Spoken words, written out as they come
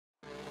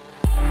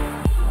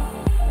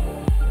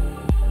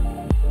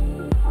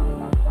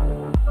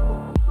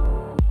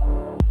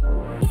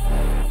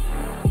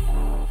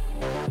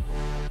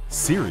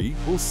Siri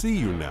will see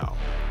you now.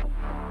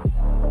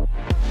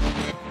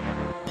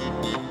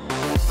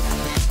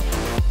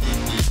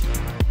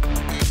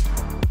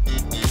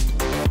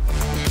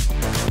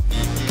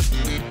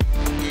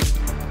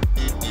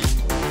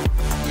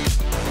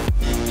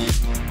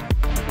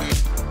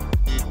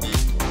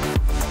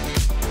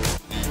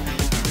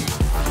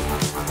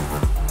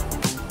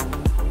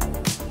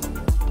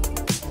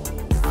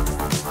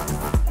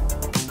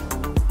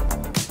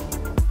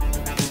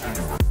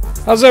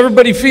 How's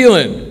everybody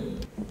feeling?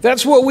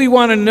 That's what we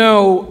want to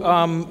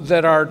know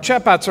that our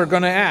chatbots are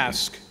going to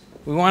ask.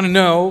 We want to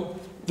know,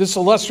 this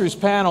illustrious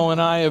panel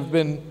and I have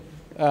been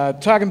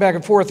talking back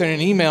and forth in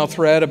an email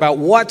thread about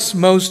what's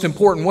most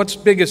important, what's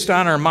biggest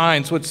on our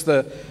minds, what's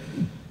the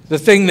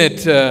thing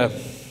that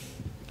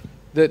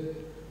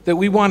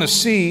we want to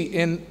see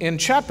in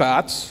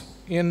chatbots,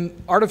 in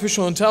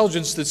artificial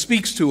intelligence that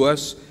speaks to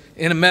us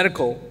in a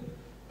medical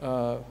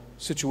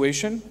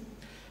situation.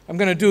 I'm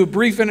going to do a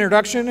brief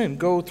introduction and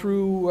go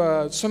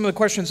through some of the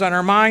questions on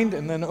our mind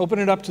and then open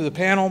it up to the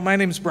panel. My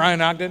name is Bryan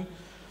Ogden.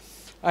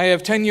 I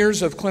have 10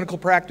 years of clinical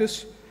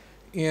practice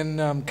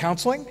in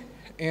counseling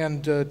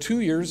and 2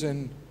 years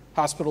in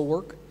hospital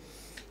work,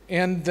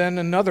 and then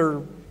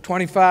another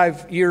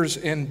 25 years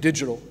in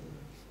digital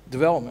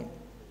development.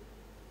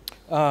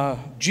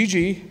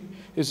 Gege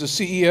is the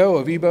CEO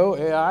of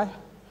EBO.AI,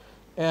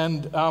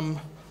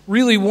 and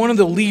really one of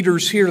the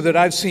leaders here that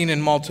I've seen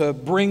in Malta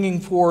bringing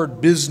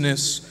forward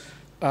business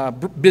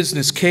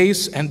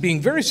case and being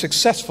very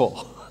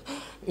successful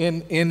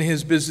in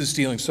his business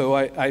dealings. So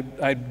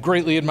I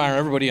greatly admire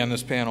everybody on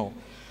this panel.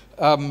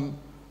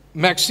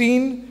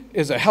 Maxine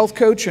is a health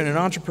coach and an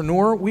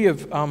entrepreneur. We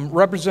have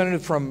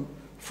representative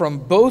from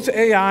both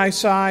AI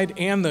side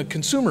and the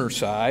consumer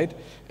side.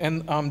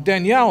 And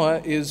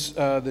Daniela is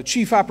the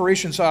Chief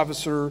Operations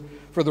Officer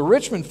for the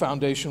Richmond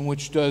Foundation,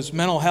 which does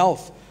mental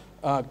health,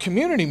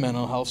 community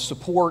mental health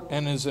support,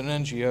 and is an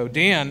NGO.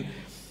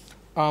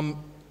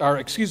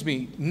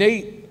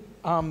 Nate,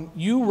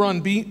 you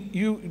run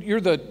you're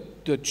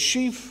the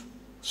chief,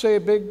 say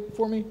it big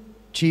for me?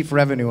 Chief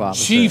Revenue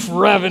Officer. Chief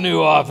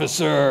Revenue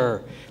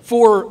Officer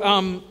for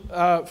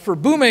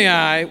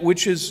Boom.ai,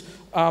 which is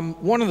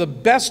one of the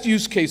best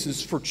use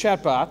cases for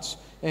chatbots,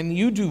 and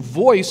you do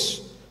voice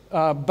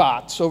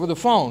bots over the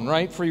phone,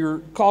 right, for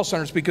your call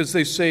centers because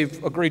they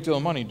save a great deal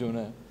of money doing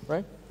that,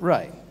 right?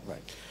 Right.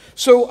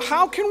 So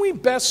how can we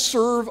best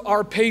serve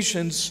our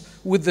patients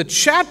with the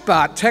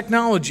chatbot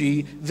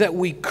technology that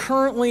we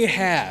currently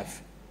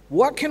have?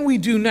 What can we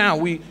do now?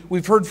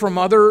 We've heard from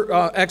other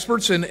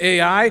experts in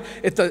AI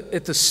at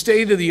the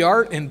state of the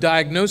art in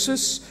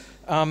diagnosis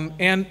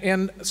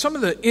and some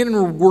of the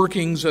inner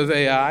workings of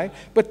AI.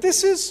 But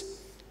this is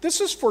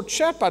for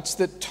chatbots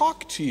that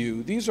talk to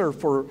you. These are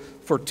for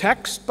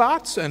text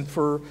bots and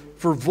for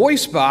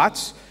voice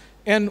bots.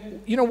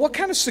 And you know, what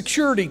kind of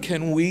security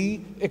can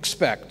we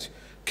expect?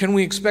 Can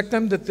we expect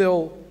them that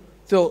they'll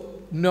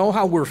know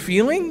how we're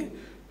feeling?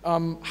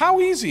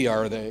 How easy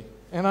are they?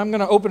 And I'm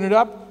going to open it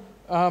up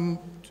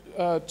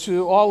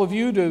to all of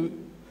you to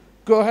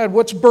go ahead.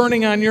 What's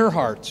burning on your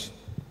hearts?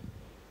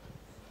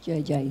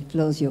 JJ,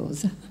 floor's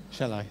yours.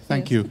 Shall I?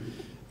 Thank you.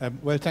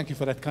 Well, thank you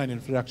for that kind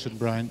introduction,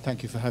 Brian.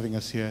 Thank you for having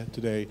us here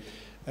today.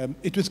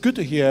 It was good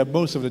to hear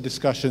most of the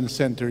discussion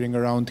centering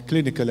around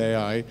clinical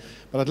AI,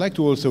 but I'd like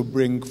to also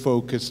bring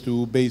focus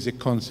to basic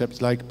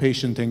concepts like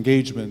patient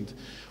engagement.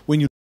 When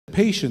you look at the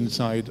patient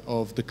side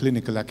of the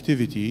clinical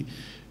activity,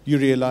 you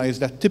realize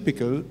that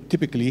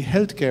typically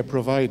healthcare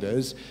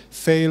providers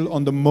fail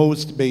on the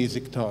most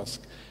basic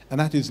task, and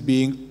that is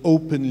being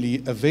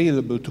openly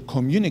available to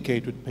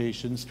communicate with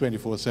patients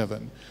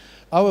 24/7.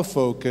 Our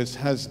focus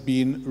has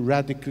been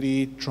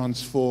radically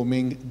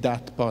transforming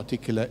that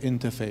particular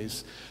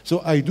interface.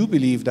 So I do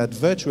believe that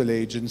virtual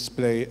agents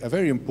play a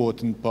very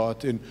important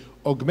part in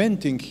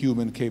augmenting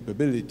human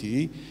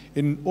capability,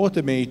 in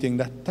automating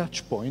that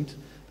touch point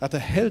that a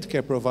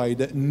healthcare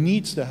provider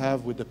needs to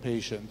have with the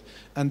patient.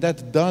 And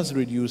that does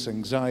reduce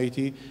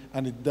anxiety,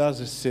 and it does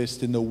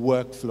assist in the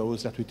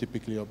workflows that we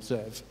typically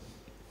observe.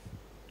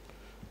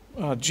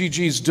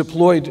 Gege's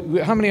deployed.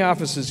 How many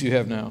offices do you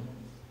have now?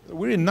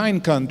 We're in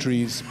 9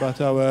 countries, but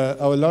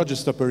our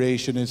largest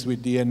operation is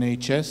with the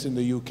NHS in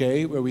the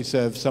UK, where we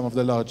serve some of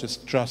the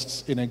largest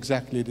trusts in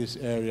exactly this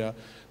area.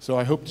 So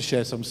I hope to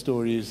share some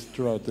stories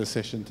throughout the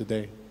session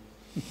today.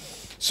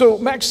 So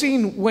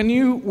Maxine, when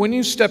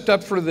you stepped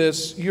up for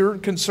this, your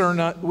concern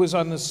was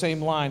on the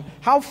same line.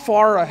 How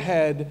far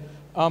ahead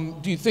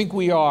do you think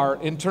we are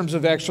in terms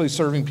of actually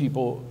serving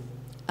people?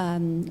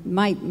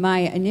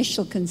 My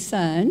initial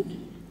concern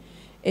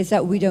is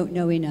that we don't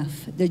know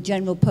enough. The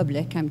general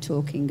public I'm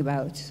talking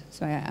about.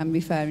 So I'm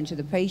referring to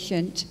the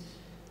patient,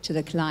 to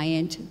the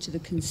client, to the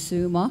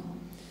consumer.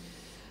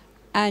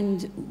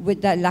 And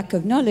with that lack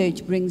of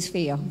knowledge brings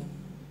fear.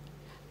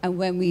 And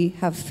when we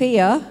have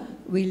fear,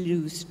 we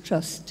lose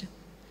trust.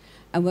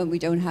 And when we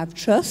don't have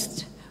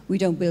trust, we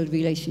don't build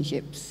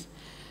relationships.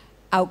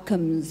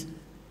 Outcomes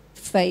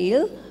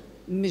fail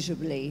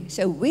miserably.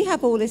 So we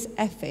have all this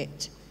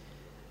effort,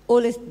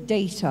 all this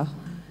data,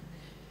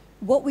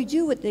 what we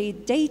do with the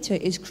data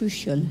is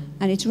crucial,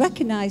 and it's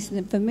recognized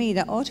for me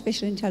that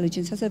artificial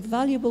intelligence has a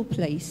valuable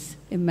place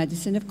in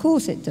medicine. Of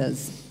course it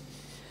does.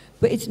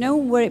 But it's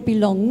known where it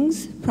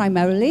belongs,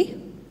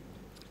 primarily,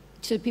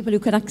 to people who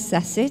can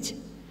access it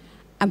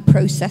and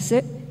process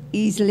it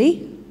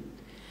easily,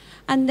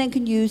 and then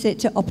can use it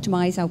to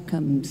optimize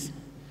outcomes.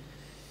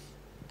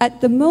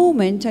 At the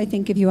moment, I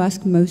think if you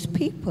ask most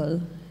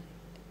people,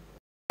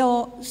 they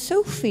are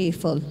so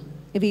fearful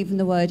of even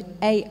the word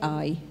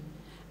AI.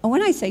 And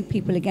when I say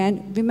people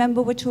again,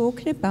 remember we're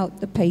talking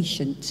about the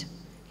patient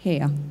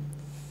here.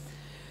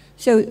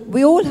 So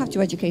we all have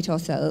to educate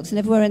ourselves, and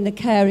if we're in the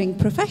caring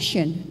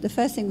profession, the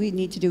first thing we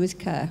need to do is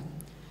care.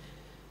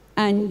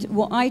 And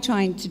what I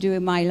tried to do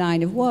in my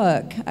line of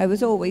work, I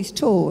was always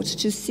taught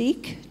to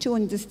seek to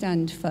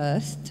understand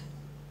first,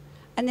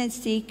 and then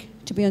seek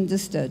to be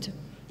understood.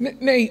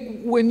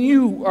 Nate, when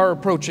you are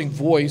approaching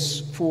voice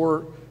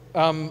for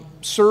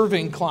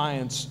serving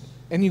clients,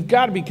 and you've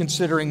got to be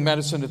considering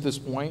medicine at this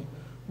point,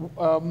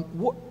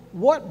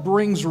 what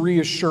brings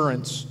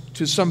reassurance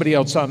to somebody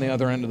else on the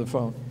other end of the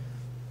phone?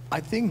 I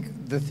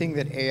think the thing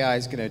that AI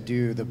is going to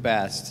do the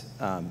best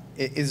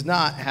is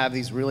not have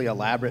these really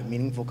elaborate,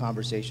 meaningful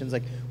conversations.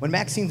 Like when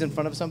Maxine's in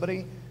front of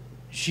somebody,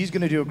 she's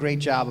going to do a great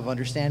job of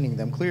understanding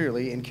them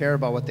clearly and care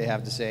about what they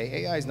have to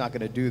say. AI is not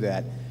going to do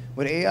that.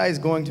 What AI is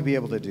going to be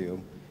able to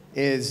do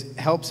is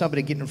help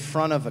somebody get in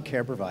front of a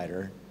care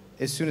provider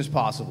as soon as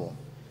possible.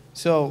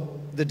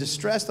 So the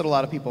distress that a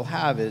lot of people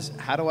have is,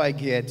 how do I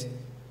get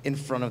in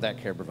front of that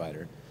care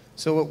provider?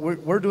 So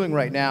what we're doing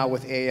right now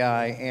with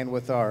AI and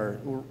with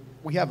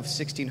we have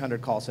 1,600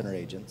 call center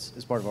agents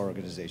as part of our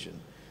organization.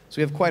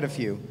 So we have quite a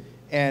few.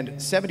 And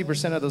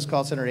 70% of those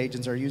call center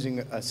agents are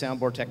using a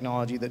soundboard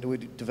technology that we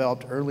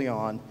developed early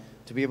on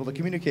to be able to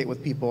communicate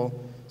with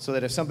people, so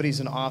that if somebody's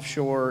an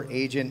offshore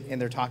agent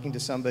and they're talking to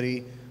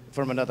somebody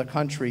from another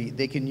country,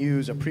 they can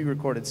use a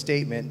pre-recorded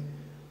statement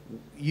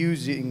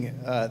using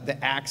the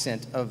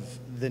accent of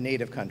the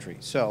native country.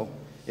 So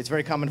it's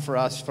very common for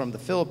us from the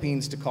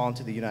Philippines to call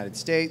into the United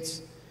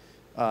States,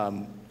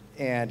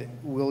 and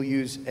we'll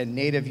use a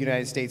native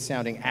United States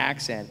sounding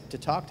accent to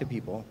talk to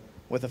people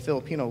with a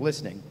Filipino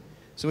listening.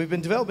 So we've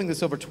been developing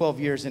this over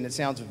 12 years, and it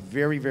sounds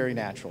very, very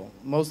natural.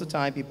 Most of the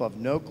time, people have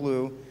no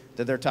clue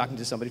that they're talking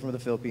to somebody from the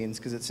Philippines,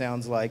 because it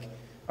sounds like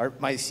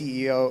my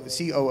COO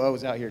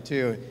is out here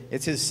too.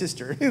 It's his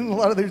sister. In a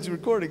lot of these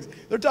recordings,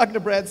 they're talking to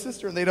Brad's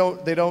sister, and they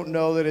don't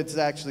know that it's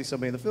actually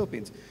somebody in the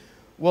Philippines.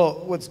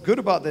 Well, what's good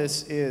about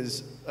this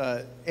is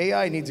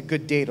AI needs a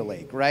good data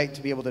lake, right,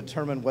 to be able to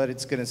determine what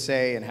it's going to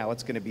say and how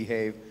it's going to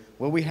behave.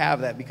 Well, we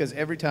have that because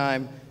every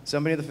time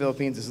somebody in the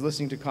Philippines is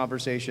listening to a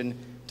conversation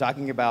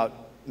talking about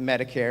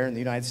Medicare, in the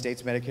United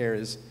States, Medicare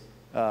is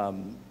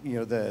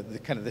the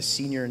kind of the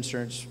senior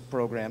insurance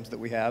programs that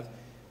we have.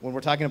 When we're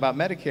talking about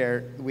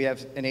Medicare, we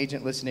have an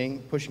agent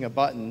listening, pushing a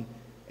button,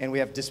 and we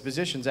have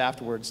dispositions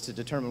afterwards to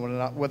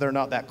determine whether or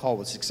not that call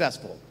was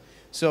successful.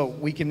 So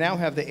we can now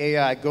have the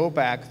AI go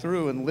back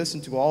through and listen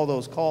to all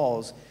those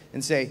calls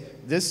and say,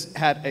 this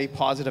had a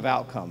positive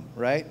outcome,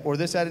 right? Or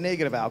this had a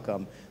negative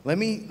outcome. Let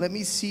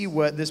me see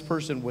what this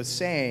person was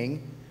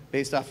saying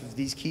based off of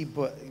these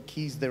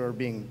keys that are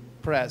being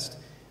pressed,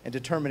 and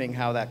determining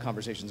how that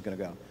conversation is going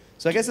to go.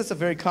 So I guess that's a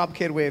very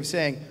complicated way of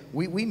saying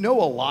we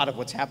know a lot of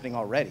what's happening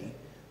already.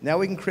 Now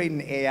we can create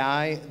an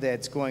AI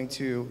that's going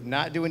to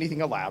not do anything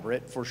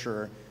elaborate, for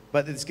sure,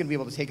 but it's going to be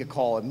able to take a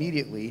call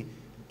immediately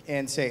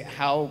and say,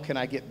 how can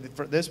I get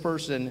this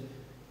person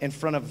in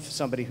front of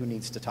somebody who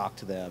needs to talk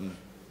to them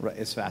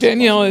as fast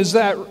Daniela, as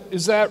possible?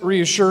 is that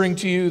reassuring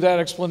to you, that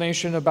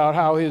explanation about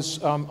how his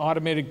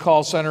automated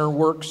call center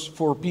works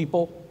for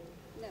people?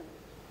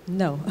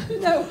 No.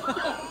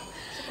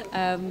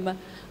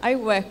 I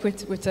work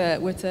with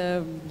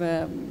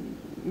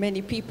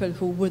many people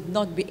who would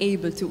not be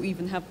able to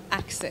even have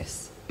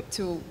access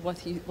to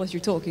what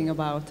you're talking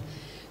about.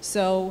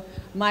 So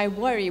my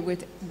worry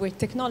with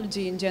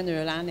technology in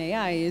general and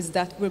AI is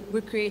that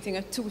we're creating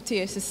a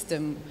two-tier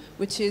system,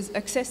 which is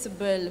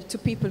accessible to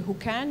people who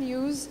can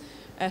use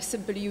a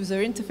simple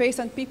user interface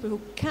and people who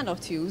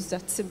cannot use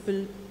that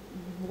simple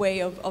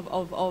way of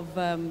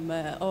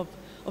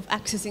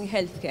accessing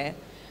healthcare.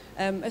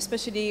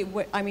 Especially,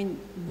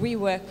 we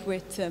work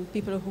with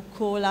people who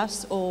call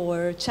us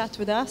or chat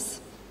with us,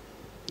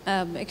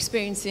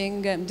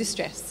 experiencing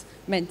distress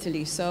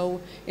mentally. So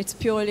it's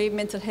purely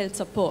mental health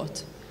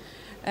support.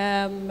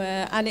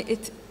 And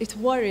it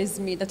worries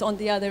me that on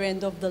the other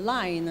end of the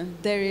line,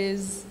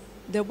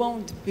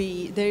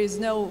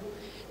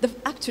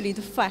 actually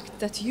the fact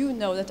that you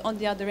know that on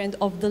the other end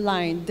of the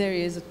line there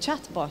is a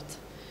chatbot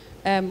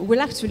will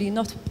actually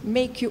not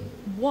make you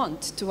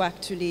want to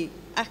actually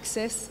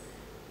access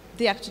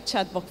the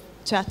actual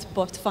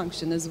chatbot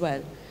function as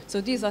well.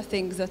 So these are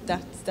things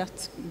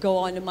that go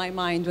on in my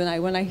mind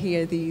when I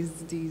hear these.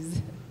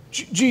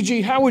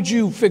 Gege, how would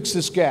you fix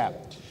this gap?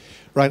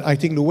 Right, I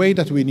think the way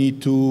that we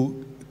need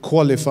to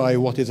qualify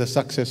what is a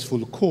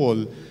successful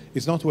call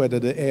is not whether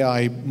the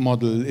AI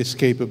model is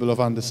capable of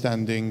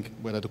understanding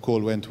whether the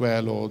call went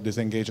well or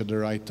disengaged at the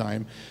right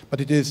time, but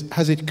it is,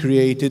 has it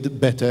created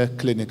better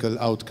clinical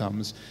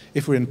outcomes?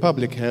 If we're in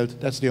public health,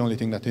 that's the only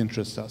thing that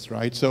interests us,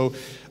 right? So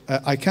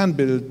I can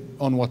build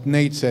on what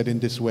Nate said in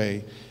this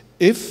way.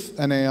 If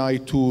an AI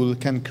tool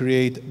can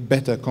create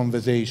better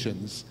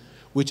conversations,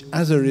 which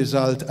as a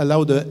result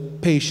allow the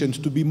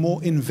patient to be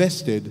more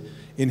invested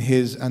in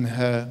his and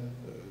her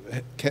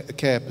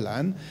care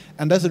plan,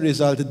 and as a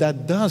result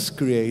that does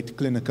create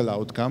clinical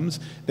outcomes,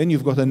 then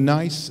you've got a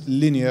nice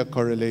linear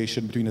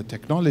correlation between the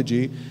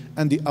technology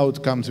and the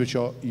outcomes which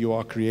you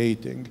are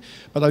creating.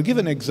 But I'll give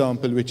an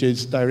example which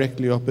is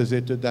directly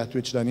opposite to that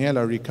which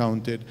Daniela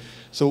recounted.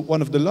 So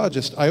one of the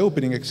largest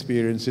eye-opening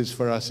experiences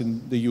for us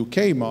in the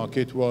UK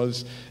market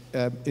was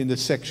in the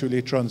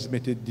sexually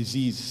transmitted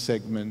disease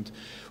segment,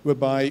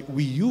 whereby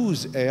we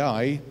use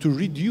AI to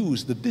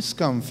reduce the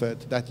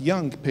discomfort that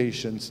young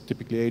patients,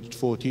 typically aged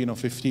 14 or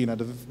 15 at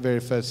the very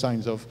first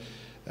signs of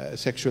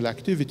sexual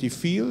activity,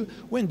 feel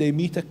when they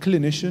meet a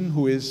clinician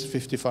who is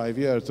 55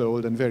 years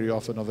old and very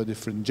often of a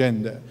different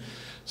gender.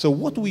 So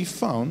what we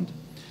found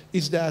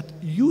is that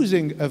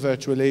using a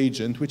virtual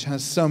agent which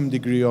has some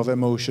degree of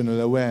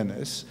emotional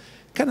awareness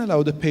can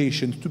allow the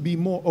patient to be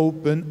more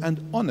open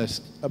and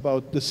honest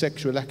about the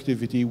sexual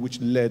activity which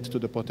led to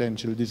the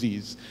potential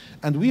disease.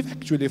 And we've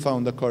actually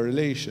found a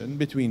correlation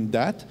between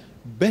that,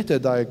 better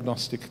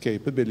diagnostic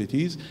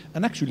capabilities,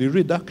 and actually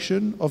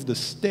reduction of the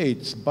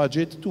state's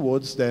budget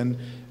towards then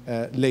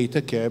later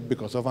care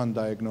because of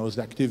undiagnosed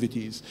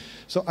activities.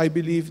 So I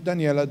believe,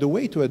 Daniela, the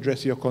way to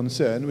address your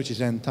concern, which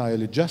is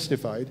entirely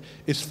justified,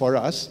 is for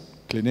us,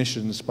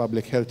 clinicians,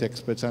 public health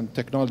experts, and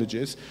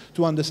technologists,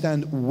 to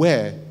understand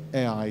where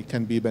AI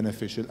can be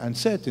beneficial. And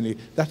certainly,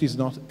 that is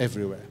not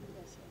everywhere.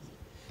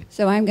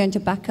 So I'm going to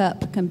back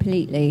up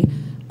completely.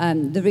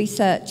 The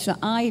research that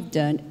I've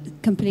done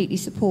completely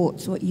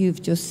supports what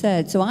you've just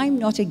said. So I'm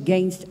not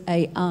against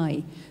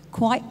AI.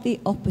 Quite the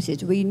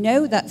opposite. We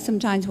know that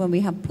sometimes when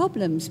we have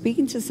problems,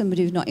 speaking to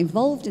somebody who's not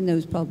involved in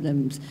those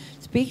problems,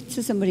 speaking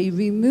to somebody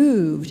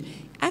removed,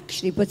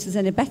 actually puts us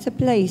in a better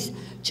place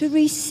to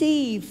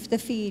receive the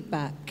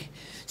feedback.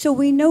 So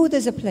we know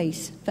there's a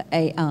place for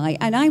AI,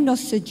 and I'm not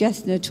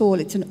suggesting at all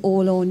it's an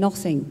all or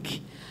nothing.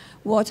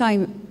 What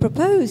I'm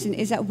proposing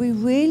is that we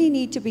really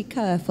need to be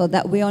careful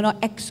that we are not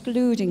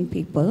excluding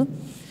people,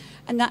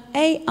 and that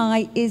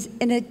AI is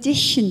in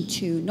addition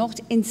to, not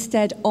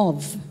instead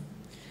of.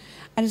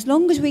 And as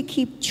long as we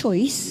keep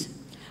choice,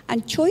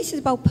 and choice is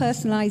about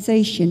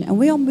personalization, and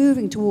we are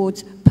moving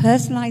towards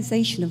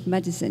personalization of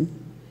medicine.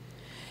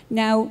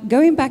 Now,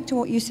 going back to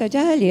what you said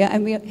earlier,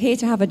 and we're here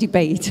to have a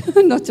debate,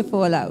 not to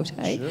fall out,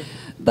 right? Sure.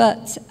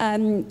 But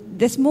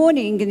this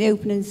morning in the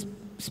opening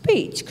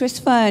speech, Chris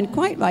Fern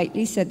quite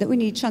rightly said that we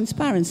need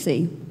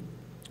transparency.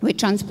 With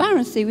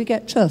transparency, we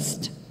get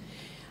trust.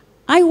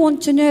 I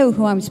want to know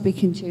who I'm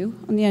speaking to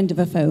on the end of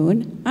a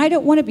phone. I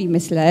don't want to be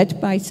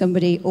misled by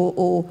somebody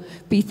or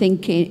be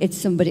thinking it's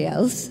somebody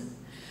else.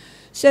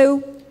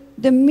 So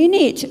the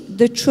minute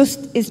the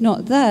trust is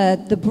not there,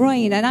 the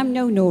brain, and I'm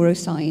no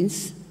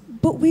neuroscience,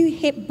 but we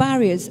hit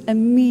barriers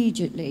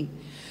immediately.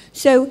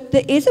 So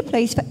there is a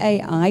place for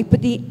AI,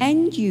 but the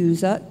end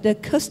user, the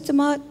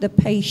customer, the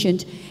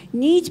patient,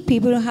 needs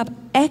people who have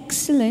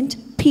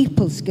excellent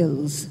people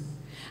skills.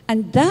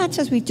 And that,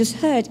 as we just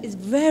heard, is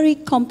very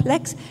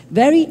complex,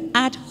 very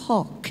ad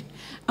hoc.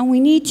 And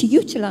we need to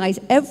utilize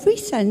every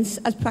sense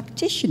as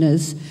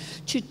practitioners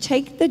to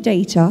take the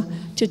data,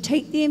 to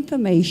take the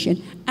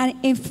information, and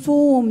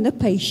inform the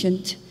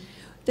patient,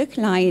 the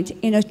client,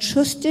 in a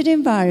trusted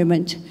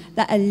environment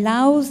that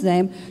allows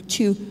them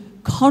to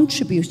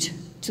contribute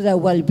to their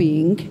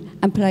well-being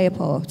and play a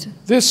part.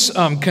 This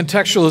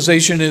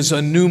contextualization is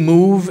a new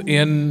move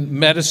in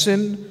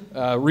medicine.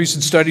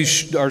 Recent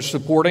studies are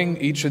supporting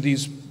each of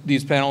these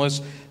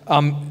panelists.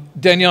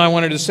 Danielle, I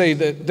wanted to say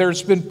that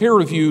there's been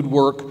peer-reviewed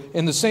work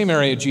in the same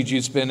area Gege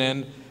has been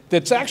in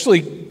that's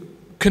actually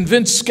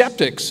convinced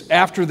skeptics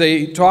after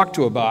they talk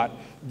to a bot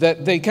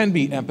that they can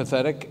be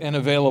empathetic and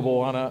available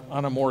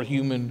on a more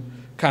human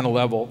kind of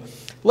level.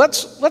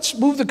 Let's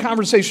move the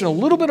conversation a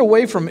little bit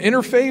away from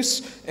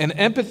interface and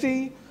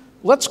empathy.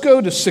 Let's go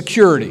to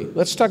security.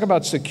 Let's talk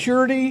about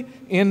security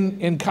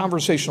in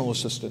conversational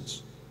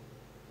assistance.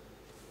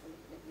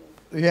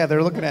 Yeah,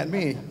 they're looking at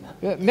me.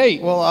 Yeah,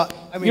 Nate, well,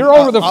 I mean, you're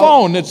over the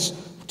phone.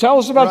 Tell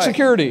us about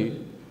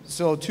security.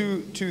 So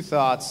two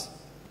thoughts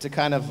to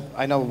kind of,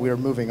 I know we're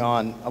moving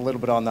on a little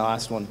bit on the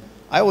last one.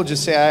 I will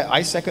just say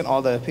I second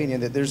all the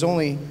opinion that there's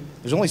only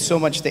so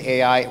much the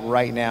AI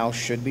right now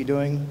should be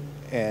doing,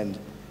 and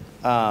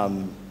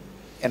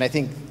I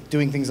think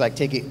doing things like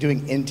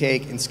doing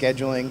intake and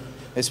scheduling,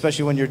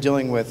 especially when you're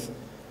dealing with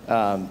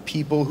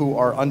people who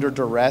are under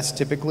duress,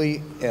 typically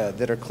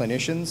that are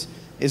clinicians,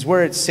 is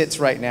where it sits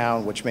right now,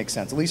 which makes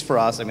sense, at least for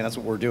us. I mean, that's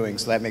what we're doing,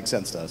 so that makes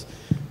sense to us,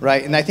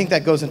 right? And I think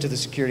that goes into the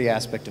security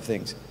aspect of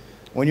things.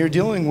 When you're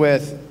dealing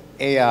with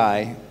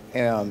AI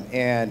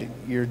and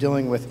you're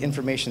dealing with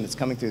information that's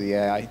coming through the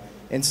AI,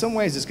 in some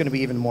ways it's going to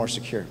be even more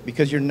secure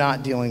because you're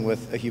not dealing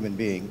with a human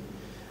being.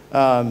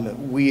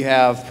 We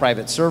have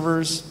private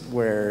servers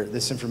where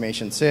this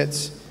information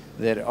sits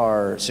that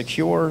are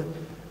secure,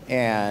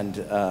 and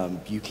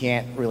you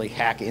can't really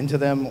hack into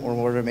them or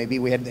whatever it may be.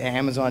 We had the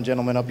Amazon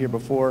gentleman up here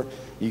before.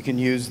 You can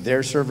use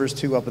their servers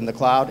too up in the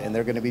cloud, and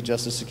they're going to be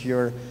just as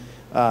secure.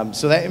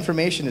 So that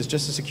information is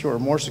just as secure or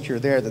more secure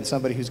there than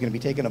somebody who's going to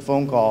be taking a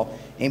phone call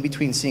in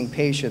between seeing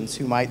patients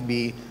who might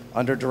be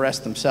under duress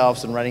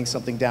themselves and writing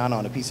something down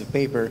on a piece of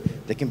paper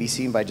that can be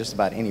seen by just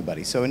about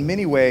anybody. So in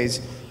many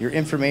ways, your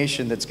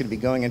information that's going to be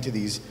going into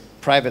these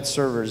private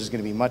servers is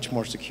going to be much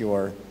more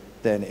secure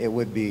than it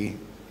would be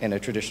in a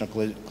traditional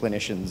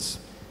clinician's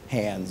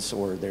hands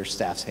or their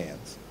staff's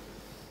hands.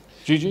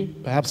 Gigi?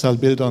 Perhaps I'll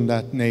build on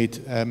that, Nate.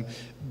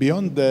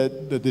 Beyond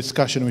the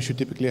discussion we should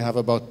typically have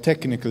about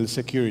technical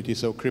security,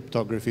 so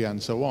cryptography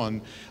and so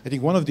on, I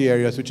think one of the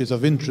areas which is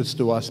of interest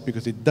to us,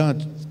 because it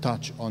does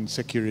touch on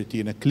security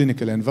in a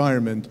clinical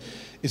environment,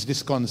 is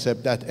this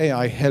concept that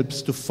AI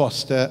helps to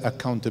foster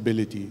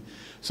accountability.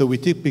 So we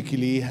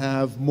typically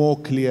have more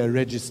clear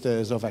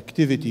registers of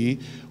activity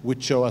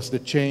which show us the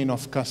chain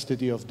of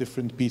custody of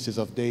different pieces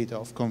of data,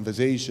 of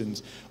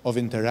conversations, of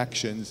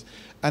interactions.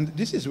 And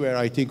this is where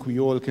I think we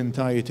all can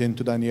tie it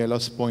into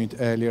Daniela's point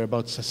earlier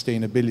about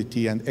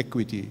sustainability and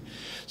equity.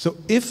 So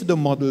if the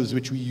models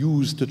which we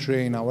use to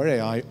train our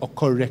AI are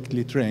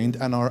correctly trained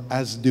and are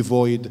as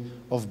devoid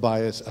of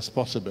bias as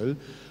possible,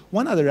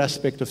 one other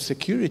aspect of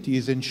security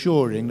is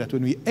ensuring that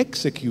when we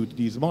execute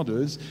these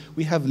models,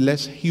 we have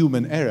less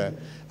human error.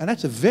 And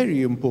that's a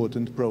very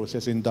important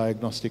process in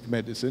diagnostic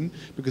medicine,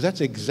 because that's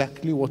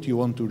exactly what you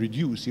want to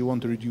reduce. You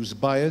want to reduce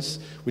bias,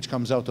 which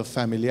comes out of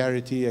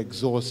familiarity,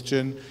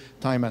 exhaustion,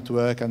 time at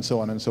work, and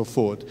so on and so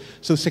forth.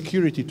 So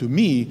security, to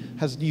me,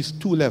 has these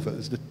two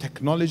levels: the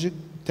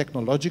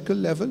technological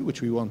level,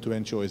 which we want to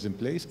ensure is in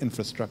place,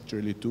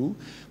 infrastructurally too,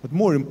 but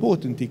more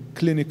importantly,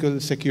 clinical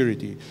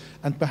security.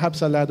 And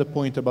perhaps I'll add a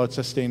point about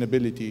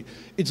sustainability.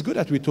 It's good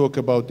that we talk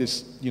about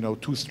this,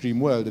 two-stream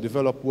world, a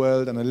developed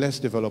world and a less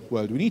developed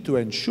world. We need to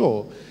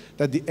ensure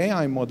that the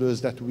AI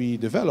models that we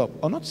develop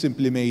are not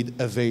simply made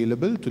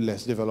available to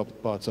less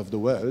developed parts of the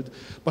world,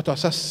 but are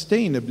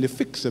sustainably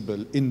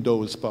fixable in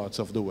those parts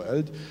of the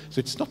world. So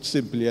it's not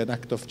simply an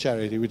act of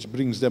charity which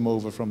brings them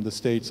over from the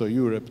States or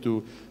Europe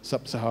to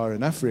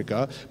sub-Saharan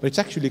Africa, but it's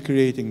actually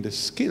creating the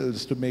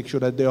skills to make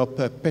sure that they are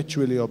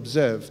perpetually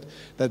observed,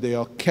 that they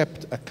are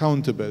kept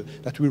accountable,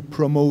 that we're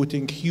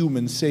promoting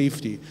human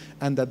safety,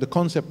 and that the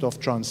concept of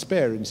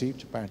transparency,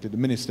 which apparently the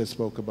minister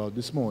spoke about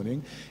this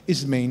morning,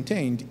 is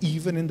maintained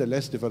even in the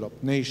less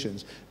developed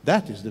nations.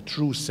 That is the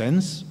true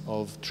sense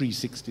of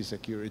 360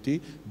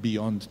 security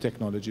beyond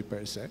technology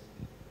per se.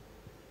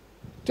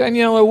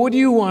 Daniela, what do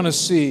you want to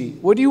see?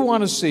 What do you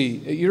want to see?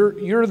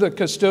 You're the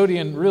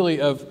custodian,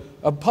 really, of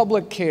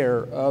public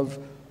care, of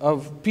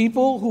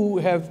people who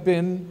have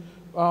been,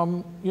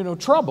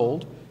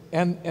 troubled,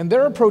 and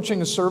they're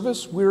approaching a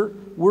service.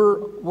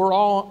 We're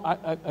all,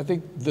 I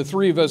think the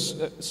three of us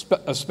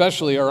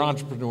especially are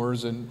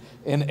entrepreneurs in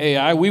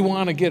AI. We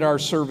want to get our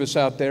service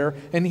out there.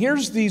 And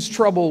here's these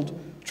troubled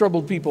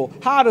people.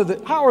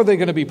 How are they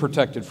going to be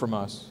protected from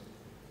us?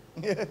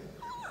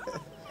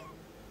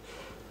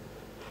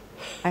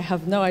 I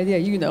have no idea.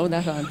 You know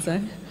that answer.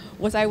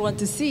 What I want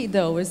to see,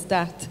 though, is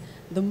that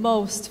the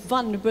most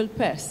vulnerable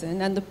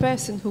person and the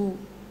person who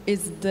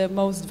is the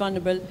most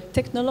vulnerable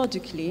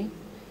technologically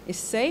is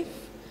safe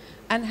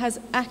and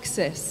has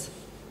access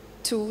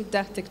to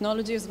that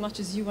technology as much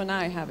as you and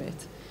I have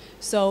it.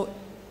 So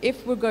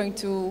if we're going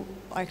to,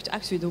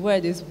 actually the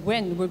word is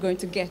when we're going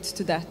to get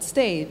to that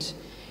stage,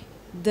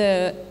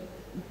 the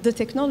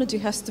technology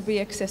has to be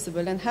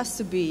accessible and has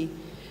to be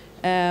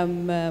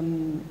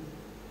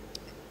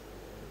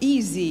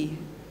easy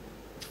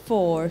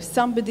for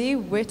somebody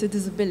with a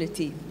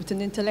disability, with an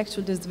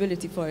intellectual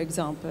disability, for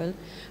example.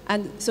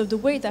 And so the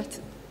way that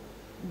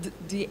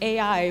the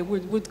AI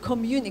would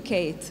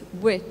communicate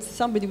with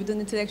somebody with an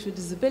intellectual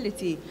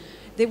disability,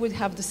 they would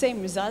have the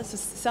same results as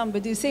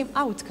somebody, the same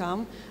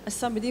outcome as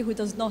somebody who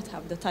does not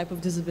have the type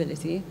of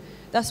disability.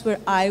 That's where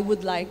I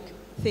would like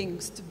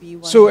things to be.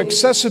 So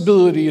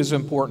accessibility is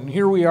important.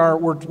 Here we are,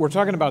 we're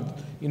talking about,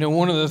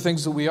 one of the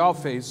things that we all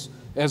face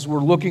as we're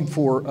looking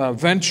for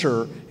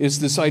venture is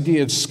this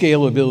idea of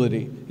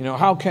scalability.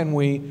 How can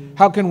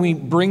we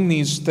bring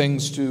these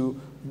things to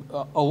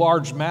a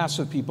large mass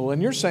of people?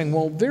 And you're saying,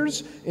 well,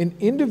 there's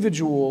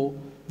individuals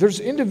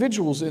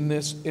in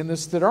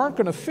this that aren't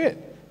going to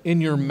fit in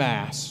your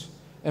mass,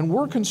 and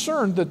we're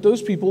concerned that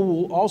those people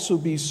will also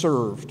be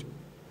served.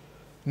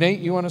 Nate,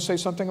 you want to say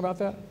something about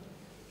that?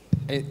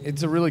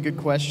 It's a really good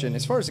question.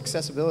 As far as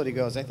accessibility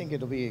goes, I think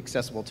it'll be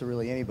accessible to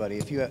really anybody.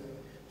 If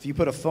you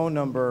put a phone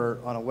number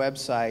on a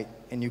website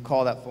and you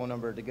call that phone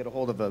number to get a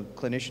hold of a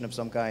clinician of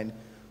some kind,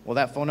 well,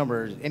 that phone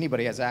number,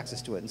 anybody has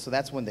access to it. And so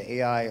that's when the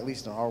AI, at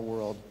least in our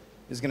world,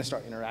 is going to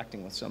start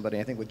interacting with somebody.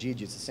 I think with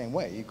Gigi, it's the same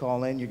way. You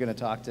call in, you're going to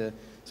talk to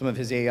some of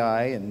his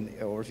AI,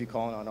 or if you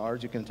call in on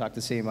ours, you can talk to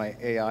the same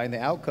AI, and the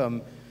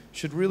outcome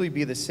should really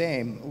be the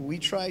same. We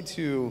try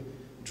to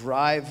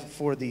drive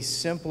for the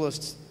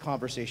simplest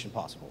conversation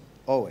possible,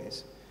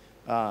 always.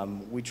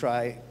 We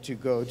try to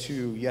go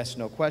to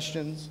yes/no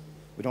questions.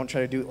 We don't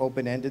try to do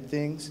open-ended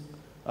things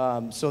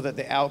so that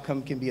the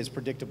outcome can be as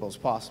predictable as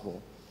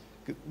possible.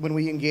 When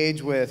we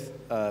engage with,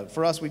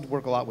 for us, we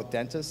work a lot with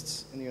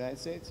dentists in the United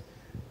States.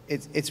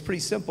 It's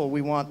pretty simple.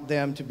 We want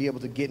them to be able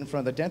to get in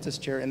front of the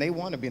dentist chair, and they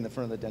want to be in the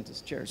front of the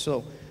dentist chair.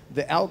 So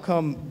the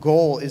outcome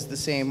goal is the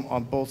same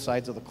on both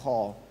sides of the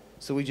call.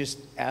 So we just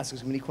ask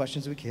as many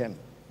questions as we can,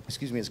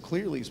 as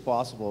clearly as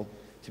possible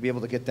to be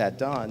able to get that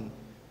done.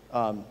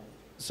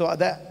 So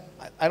that,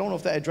 I don't know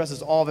if that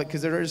addresses all of it,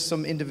 because there is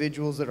some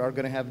individuals that are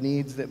going to have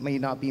needs that may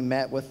not be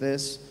met with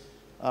this,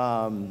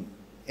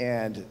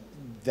 and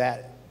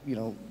that, you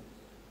know,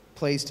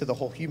 plays to the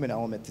whole human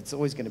element that's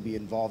always going to be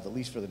involved, at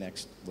least for the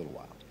next little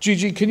while.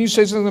 Gege, can you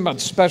say something about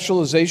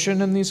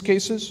specialization in these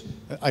cases?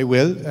 I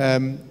will.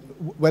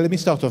 Well, let me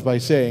start off by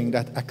saying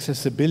that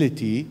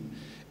accessibility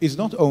is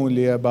not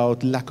only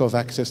about lack of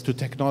access to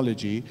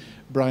technology,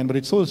 Brian, but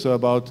it's also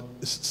about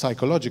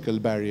psychological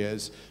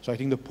barriers. So I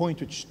think the point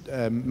which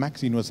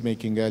Maxine was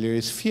making earlier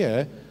is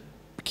fear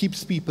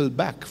keeps people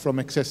back from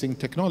accessing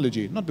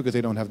technology, not because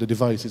they don't have the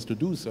devices to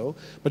do so,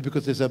 but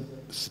because there's a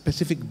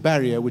specific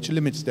barrier which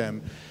limits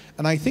them.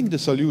 And I think the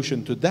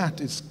solution to that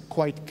is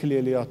quite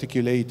clearly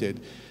articulated.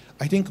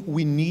 I think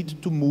we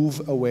need to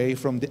move away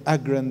from the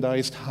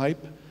aggrandized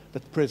hype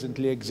that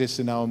presently exists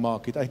in our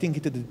market. I think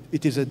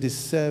it is a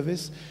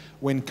disservice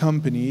when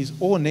companies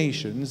or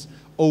nations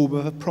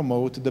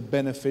over-promote the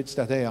benefits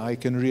that AI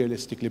can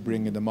realistically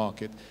bring in the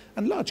market.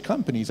 And large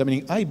companies, I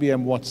mean,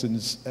 IBM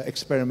Watson's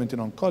experiment in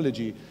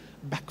oncology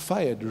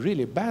backfired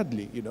really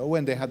badly, you know,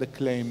 when they had a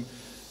claim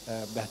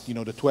that, you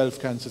know, the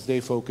 12 cancers they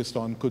focused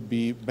on could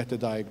be better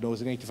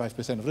diagnosed in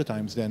 85% of the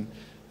times than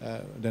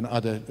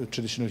other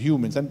traditional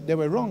humans. And they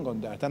were wrong on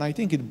that. And I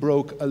think it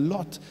broke a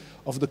lot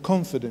of the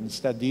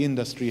confidence that the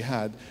industry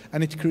had,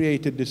 and it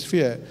created this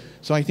fear.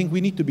 So I think we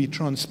need to be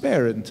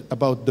transparent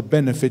about the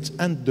benefits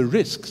and the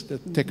risks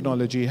that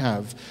technology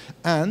have.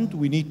 And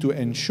we need to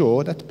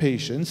ensure that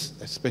patients,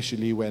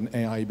 especially when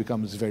AI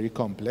becomes very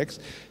complex,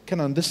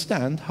 can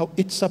understand how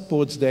it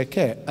supports their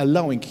care,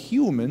 allowing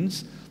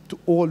humans to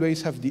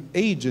always have the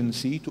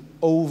agency to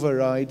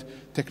override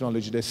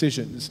technology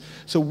decisions.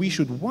 So we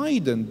should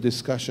widen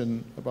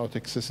discussion about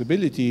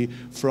accessibility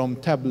from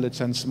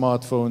tablets and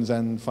smartphones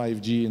and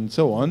 5G and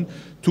so on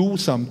to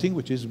something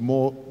which is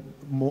more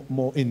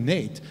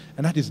innate,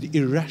 and that is the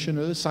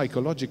irrational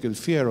psychological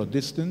fear or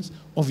distance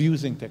of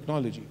using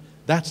technology.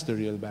 That's the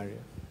real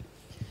barrier.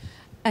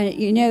 And,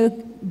 you know,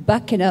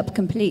 backing up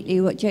completely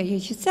what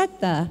Gege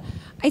said there,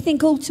 I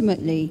think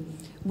ultimately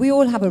we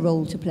all have a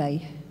role to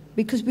play,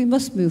 because we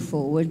must move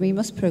forward, we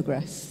must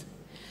progress.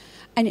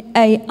 And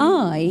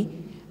AI,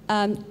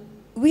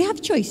 we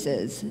have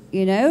choices,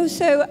 you know?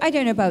 So I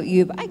don't know about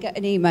you, but I get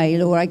an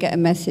email or I get a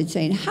message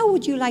saying, how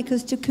would you like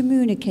us to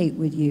communicate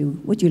with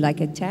you? Would you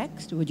like a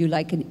text? Would you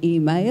like an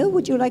email?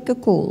 Would you like a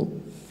call?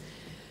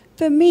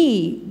 For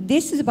me,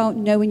 this is about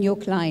knowing your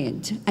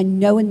client and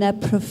knowing their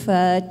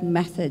preferred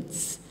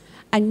methods.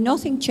 And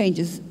nothing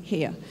changes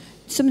here.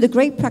 Some of the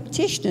great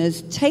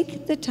practitioners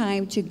take the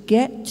time to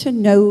get to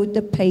know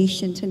the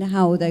patient and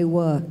how they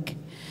work.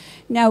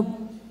 Now,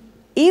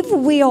 if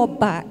we are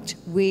backed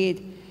with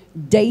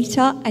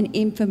data and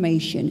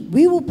information,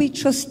 we will be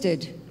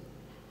trusted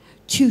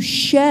to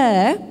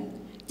share,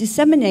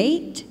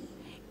 disseminate,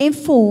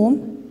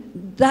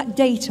 inform that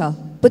data.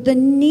 But there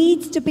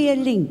needs to be a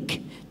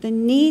link. There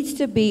needs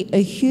to be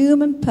a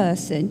human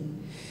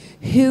person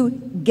who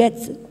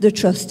gets the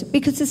trust,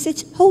 because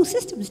the whole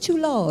system is too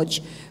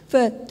large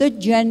for the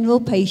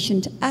general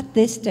patient at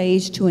this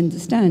stage to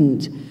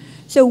understand.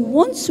 So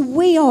once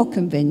we are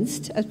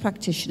convinced as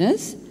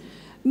practitioners,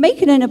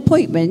 making an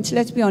appointment,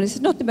 let's be honest,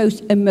 is not the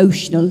most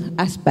emotional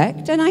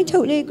aspect, and I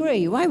totally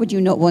agree. Why would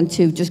you not want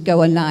to just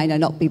go online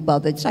and not be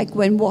bothered? It's like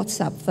when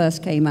WhatsApp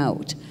first came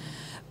out.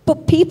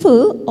 But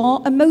people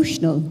are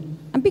emotional,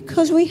 and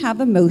because we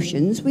have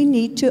emotions, we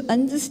need to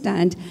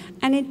understand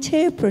and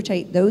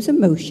interpret those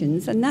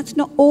emotions, and that's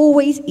not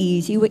always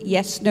easy with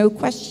yes/no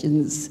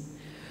questions.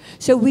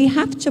 So we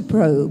have to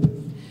probe,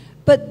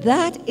 but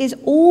that is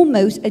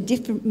almost a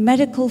different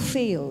medical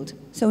field.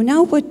 So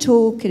now we're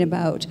talking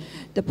about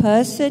the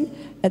person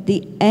at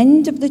the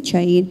end of the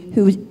chain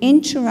who is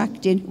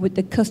interacting with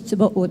the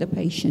customer or the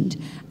patient.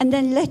 And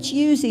then let's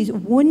use these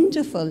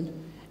wonderful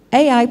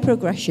AI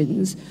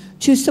progressions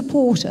to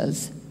support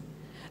us.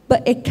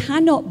 But it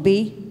cannot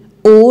be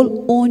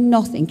all or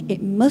nothing.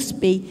 It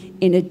must be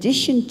in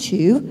addition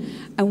to,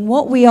 and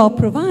what we are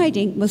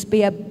providing must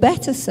be a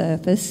better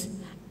service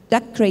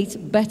that creates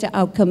better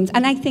outcomes.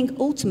 And I think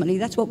ultimately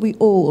that's what we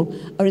all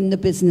are in the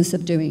business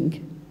of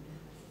doing.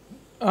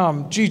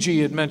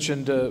 Gege had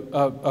mentioned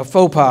a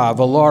faux pas of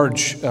a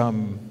large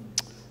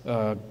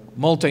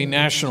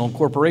multinational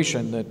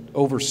corporation that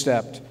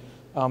overstepped.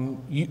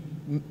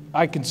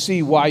 I can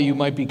see why you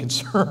might be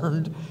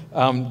concerned,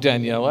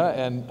 Daniela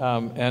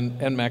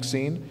and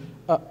Maxine.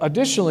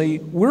 Additionally,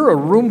 we're a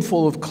room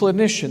full of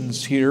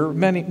clinicians here.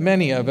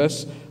 Many of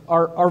us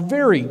are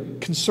very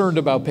concerned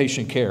about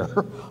patient care.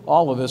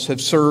 All of us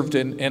have served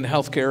in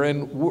healthcare,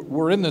 and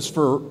we're in this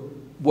for,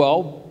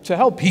 well, to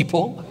help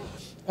people.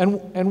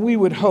 And we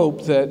would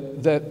hope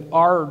that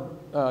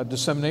our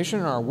dissemination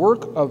and our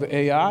work of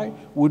AI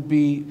would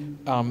be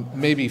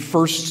maybe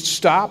first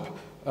stop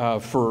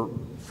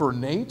for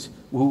Nate,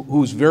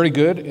 who's very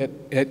good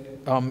at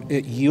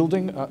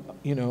yielding,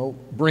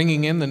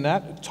 bringing in the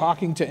net,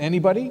 talking to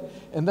anybody.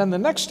 And then the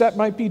next step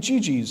might be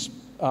Gege's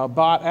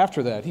bot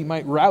after that. He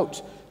might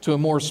route to a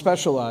more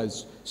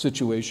specialized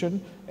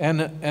situation. And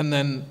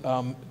then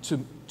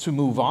to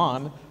move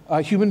on,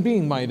 a human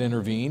being might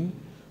intervene.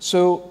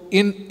 So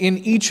in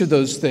each of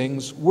those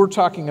things, we're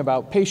talking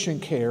about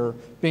patient care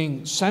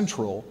being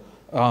central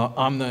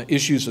on the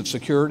issues of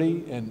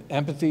security and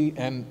empathy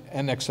and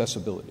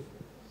accessibility.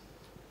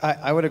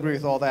 I would agree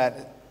with all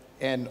that.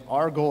 And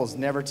our goal is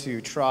never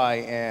to try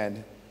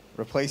and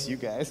replace you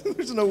guys.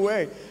 There's no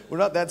way. We're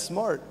not that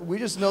smart. We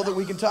just know that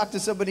we can talk to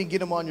somebody and get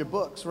them on your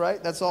books,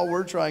 right? That's all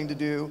we're trying to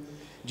do.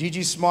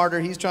 Gege's smarter.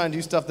 He's trying to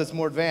do stuff that's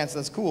more advanced.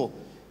 That's cool.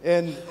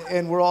 And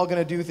we're all going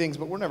to do things,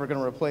 but we're never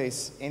going to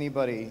replace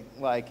anybody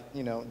like,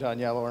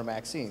 Daniela or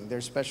Maxine.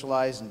 They're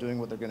specialized in doing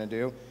what they're going to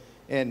do.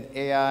 And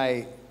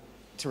AI,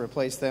 to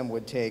replace them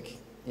would take,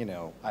 I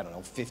don't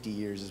know, 50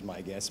 years is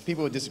my guess.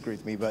 People would disagree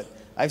with me, but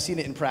I've seen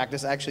it in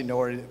practice. I actually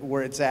know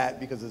where it's at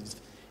because of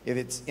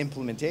its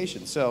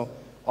implementation. So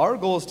our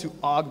goal is to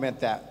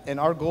augment that, and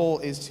our goal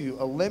is to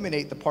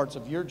eliminate the parts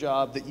of your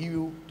job that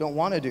you don't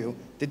want to do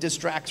that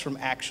distracts from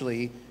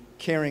actually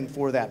caring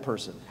for that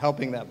person,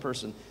 helping that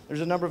person.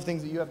 There's a number of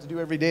things that you have to do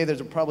every day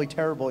that are probably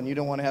terrible and you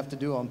don't want to have to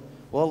do them.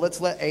 Well, let's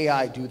let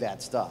AI do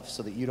that stuff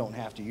so that you don't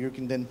have to. You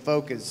can then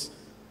focus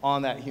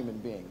on that human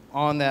being,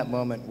 on that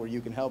moment where you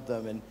can help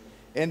them.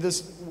 And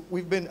this,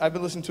 I've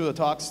been listening to the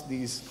talks,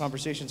 these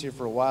conversations here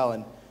for a while,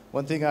 and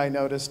one thing I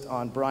noticed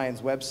on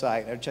Bryan's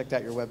website, I checked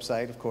out your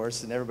website, of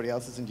course, and everybody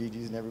else's and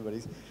Gege's and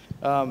everybody's.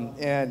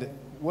 And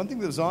one thing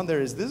that was on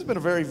there is this has been a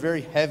very,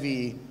 very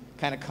heavy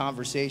kind of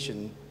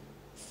conversation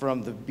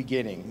from the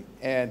beginning.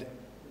 And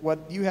what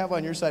you have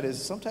on your side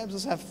is sometimes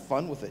let's have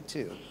fun with it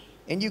too.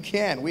 And you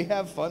can. We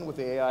have fun with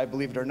AI,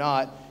 believe it or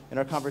not, in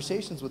our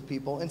conversations with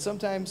people. And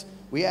sometimes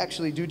we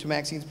actually do, to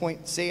Maxine's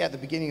point, say at the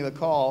beginning of the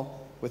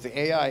call with the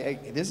AI,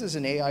 hey, this is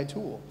an AI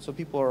tool. So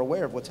people are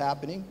aware of what's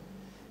happening.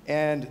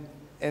 And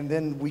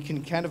then we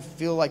can kind of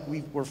feel like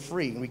we're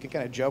free, and we can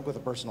kind of joke with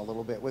a person a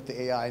little bit with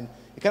the AI. And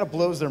it kind of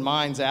blows their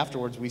minds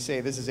afterwards. We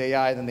say, this is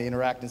AI, and then they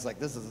interact, and it's like,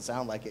 this doesn't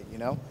sound like it,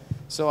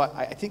 So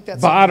I think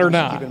that's bot or something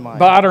not, to keep in mind.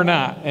 bot or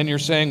not, and you're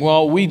saying,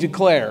 well, we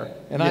declare.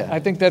 And Yeah. I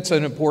think that's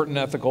an important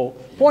ethical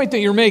point that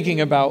you're making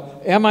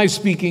about, am I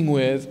speaking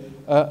with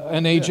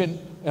an agent?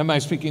 Am I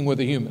speaking with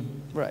a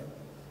human? Right.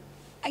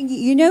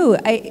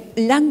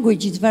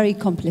 Language is very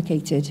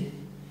complicated.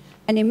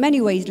 And in many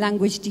ways,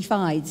 language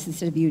divides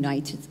instead of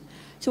unites.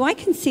 So I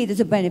can see there's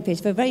a benefit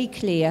for very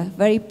clear,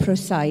 very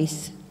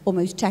precise,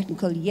 almost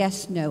technical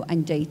yes, no,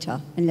 and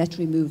data, and let's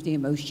remove the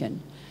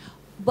emotion.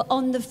 But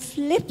on the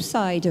flip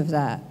side of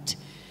that,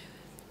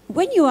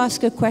 when you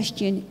ask a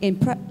question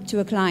to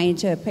a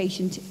client or a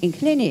patient in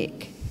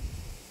clinic,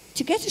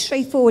 to get a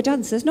straightforward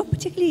answer is not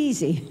particularly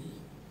easy.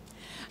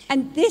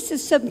 And this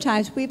is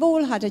sometimes, we've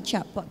all had a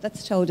chatbot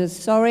that's told us,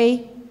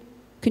 sorry,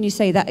 can you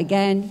say that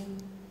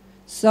again?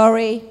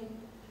 Sorry,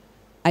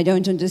 I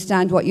don't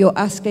understand what you're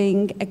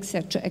asking,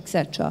 etc.,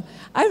 etc.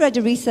 I read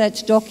a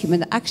research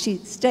document that actually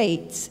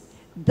states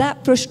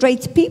that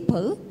frustrates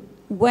people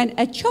when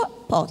a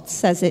chatbot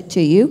says it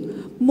to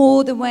you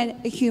more than when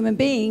a human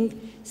being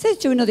says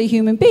to another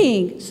human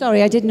being,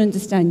 sorry, I didn't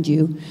understand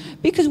you.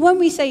 Because when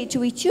we say it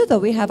to each other,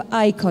 we have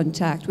eye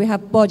contact, we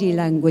have body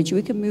language,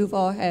 we can move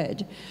our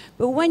head.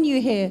 But when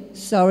you hear,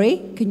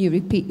 sorry, can you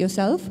repeat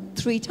yourself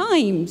 3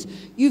 times,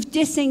 you've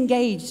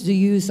disengaged the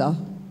user.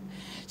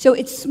 So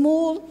it's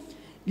small,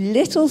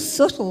 little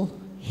subtle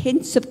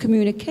hints of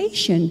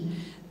communication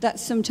that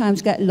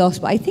sometimes get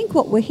lost. But I think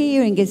what we're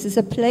hearing is there's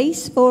a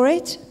place for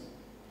it.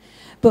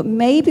 But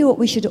maybe what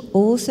we should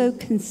also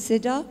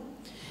consider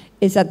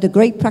is that the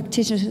great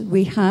practitioners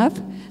we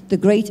have, the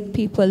great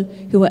people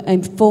who are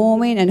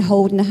informing and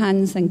holding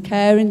hands and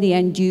caring the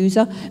end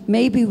user,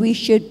 maybe we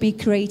should be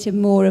creating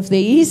more of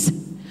these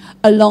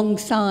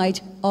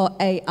alongside our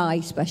AI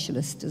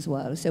specialists as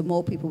well. So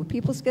more people with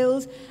people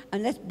skills,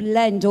 and let's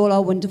blend all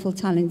our wonderful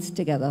talents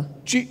together.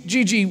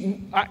 Gege,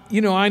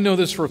 I know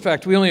this for a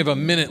fact. We only have a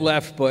minute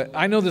left, but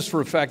I know this for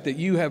a fact that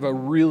you have a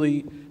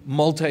really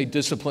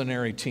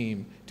multidisciplinary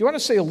team. Do you want to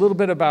say a little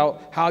bit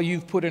about how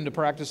you've put into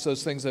practice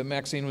those things that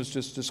Maxine was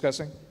just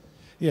discussing?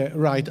 Yeah,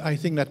 right. I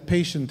think that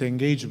patient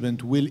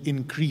engagement will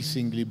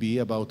increasingly be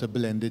about a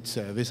blended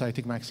service. I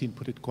think Maxine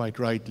put it quite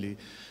rightly.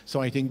 So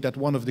I think that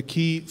one of the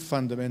key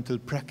fundamental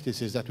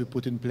practices that we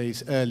put in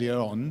place earlier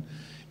on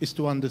is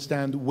to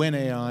understand when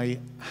AI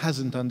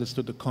hasn't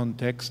understood the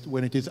context,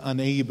 when it is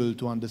unable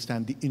to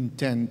understand the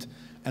intent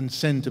and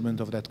sentiment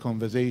of that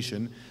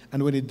conversation,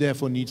 and when it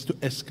therefore needs to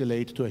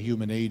escalate to a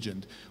human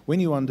agent. When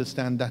you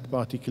understand that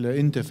particular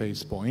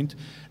interface point,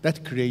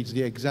 that creates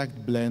the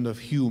exact blend of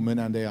human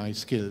and AI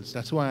skills.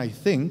 That's why I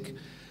think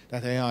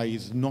that AI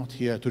is not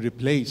here to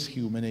replace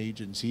human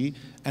agency,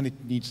 and it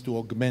needs to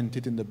augment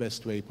it in the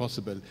best way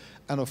possible.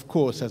 And of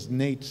course, as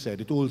Nate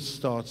said, it all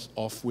starts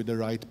off with the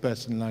right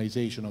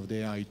personalization of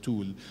the AI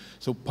tool.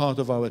 So part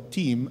of our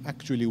team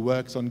actually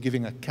works on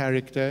giving a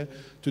character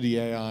to the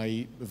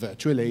AI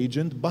virtual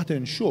agent, but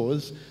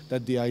ensures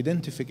that the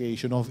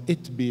identification of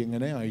it being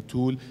an AI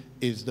tool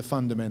is the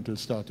fundamental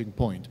starting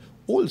point.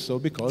 Also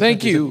because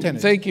thank you,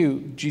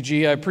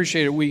 Gege. I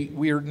appreciate it.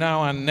 We are now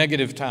on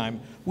negative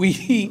time. We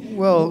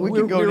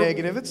can go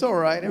negative. It's all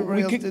right.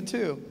 Everybody else did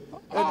too.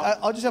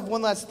 I'll just have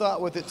one last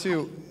thought with it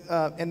too.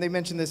 And they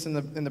mentioned this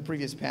in the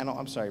previous panel.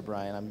 I'm sorry,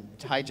 Brian. I'm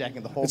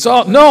hijacking the whole. It's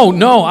all no.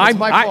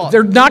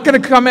 They're not going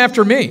to come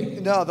after me.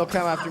 No, they'll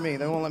come after me.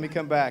 They won't let me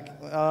come back.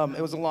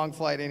 It was a long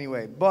flight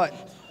anyway. But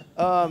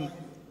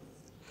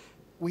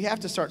we have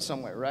to start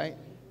somewhere, right?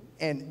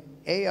 And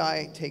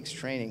AI takes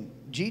training.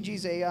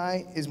 Gege's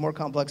AI is more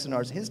complex than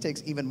ours. His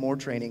takes even more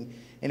training.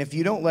 And if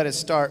you don't let us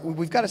start,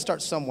 we've got to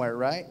start somewhere,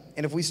 right?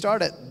 And if we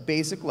start at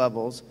basic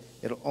levels,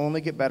 it'll only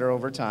get better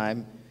over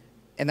time.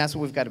 And that's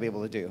what we've got to be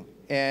able to do.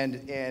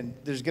 And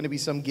there's going to be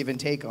some give and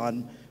take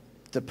on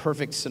the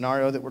perfect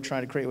scenario that we're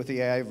trying to create with the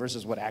AI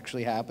versus what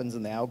actually happens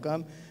in the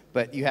outcome.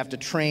 But you have to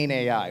train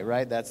AI,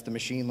 right? That's the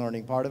machine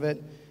learning part of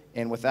it.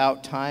 And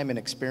without time and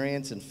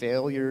experience and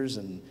failures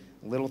and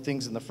little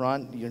things in the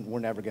front, we're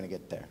never going to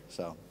get there.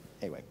 So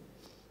anyway.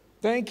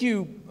 Thank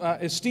you,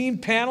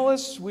 esteemed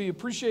panelists. We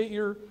appreciate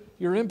your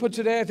input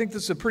today. I think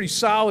this is a pretty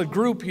solid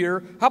group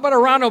here. How about a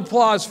round of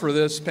applause for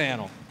this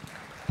panel?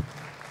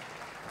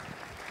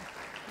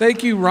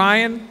 Thank you,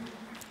 Ryan.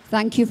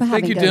 Thank you for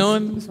having us. Thank you,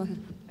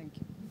 Dylan.